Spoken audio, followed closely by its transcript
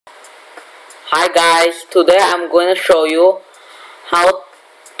Hi guys, today I'm going to show you how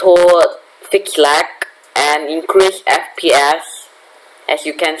to fix lag and increase FPS. As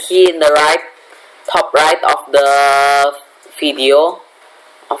you can see in the top right of the video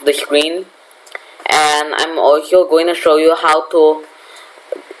of the screen, and I'm also going to show you how to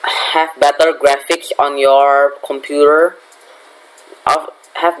have better graphics on your computer,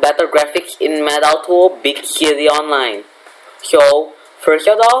 have better graphics in Madout2 BCO Online. So first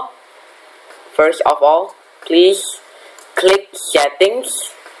of all, please click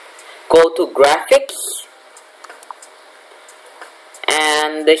settings, go to graphics,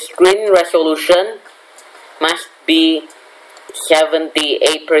 and the screen resolution must be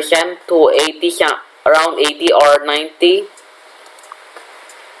 78% to 80, around 80 or 90.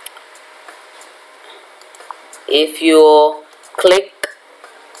 If you click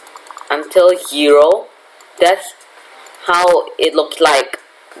until 0, that's how it looks like.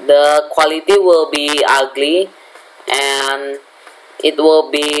 The quality will be ugly, and it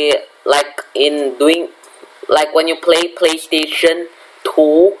will be like when you play PlayStation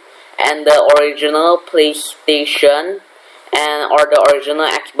 2 and the original PlayStation or the original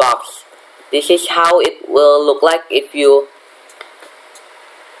Xbox. This is how it will look like if you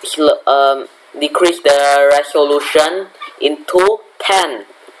decrease the resolution into 10.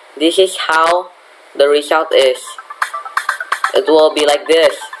 This is how the result is. It will be like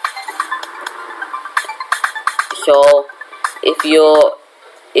this. So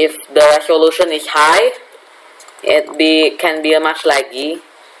if the resolution is high, it can be much laggy.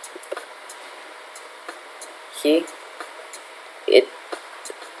 See,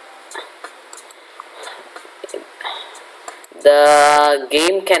 the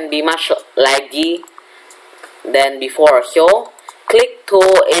game can be much laggy than before. So click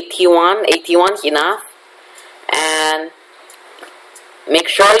to 81. 81 is enough, and make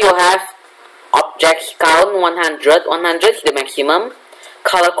sure you have object count 100. 100 is the maximum.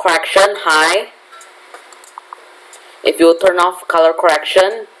 Color correction high. If you turn off color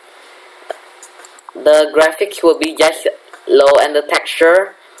correction, the graphics will be just low, and the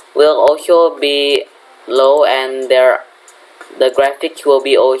texture will also be low, and the graphics will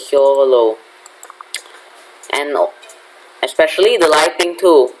be also low. And especially the lighting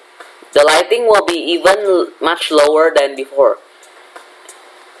too. The lighting will be even much lower than before.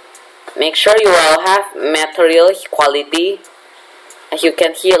 Make sure you will have materials quality. As you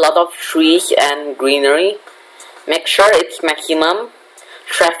can see, a lot of trees and greenery. Make sure it's maximum.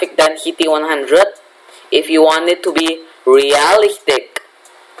 Traffic density 100 if you want it to be realistic.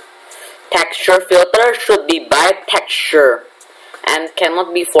 Texture filter should be by texture and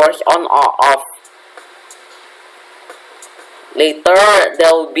cannot be forced on or off. Later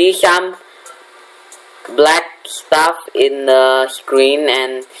there will be some black stuff in the screen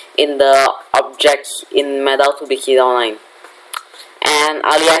and in the objects in Madout2 BCO Online. And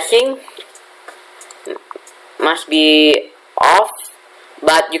aliasing must be off,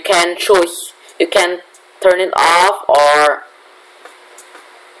 but you can choose. You can turn it off or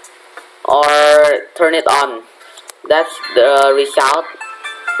turn it on. That's the result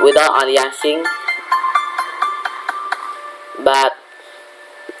without aliasing. But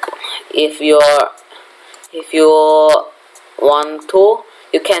if you want to,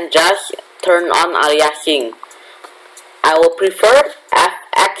 you can just turn on aliasing. I will prefer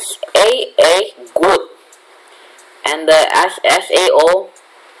SSAO good, and the SSAO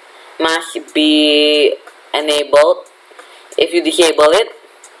must be enabled. If you disable it,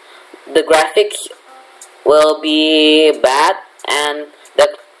 the graphics will be bad, and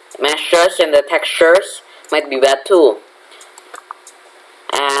the meshes and the textures might be bad too,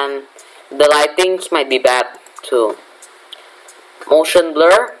 and the lightings might be bad too. Motion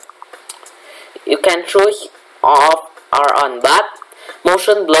blur, you can choose off or on, but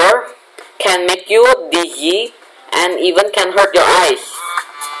motion blur can make you dizzy and even can hurt your eyes.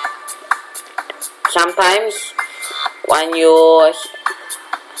 Sometimes when you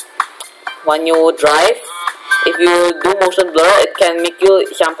drive, if you do motion blur, it can make you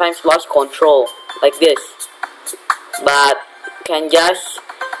sometimes lose control like this. But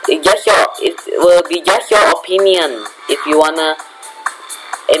it will be just your opinion if you wanna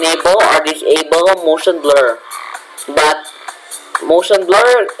enable or disable motion blur. But motion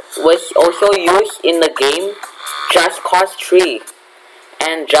blur was also used in the game Just Cause 3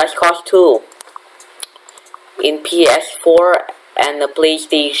 and Just Cause 2 in PS4 and the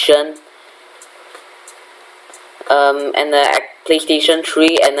PlayStation and the PlayStation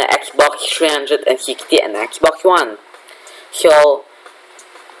 3 and the Xbox 360 and the Xbox One. So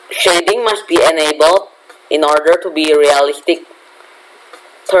shading must be enabled in order to be realistic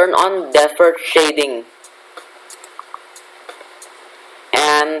turn on deferred shading.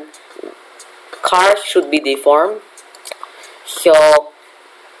 And cars should be deformed. So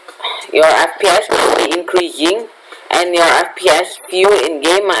your FPS should be increasing and your FPS view in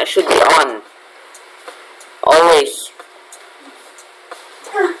game should be on. Always.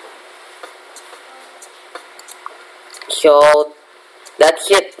 So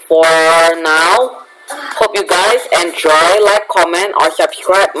that's it for now. Hope you guys enjoy, like, comment, or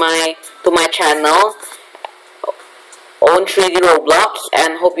subscribe to my channel on 3D Roblox,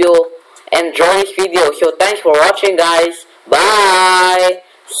 and hope you enjoy this video. So thanks for watching, guys. Bye.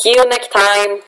 See you next time.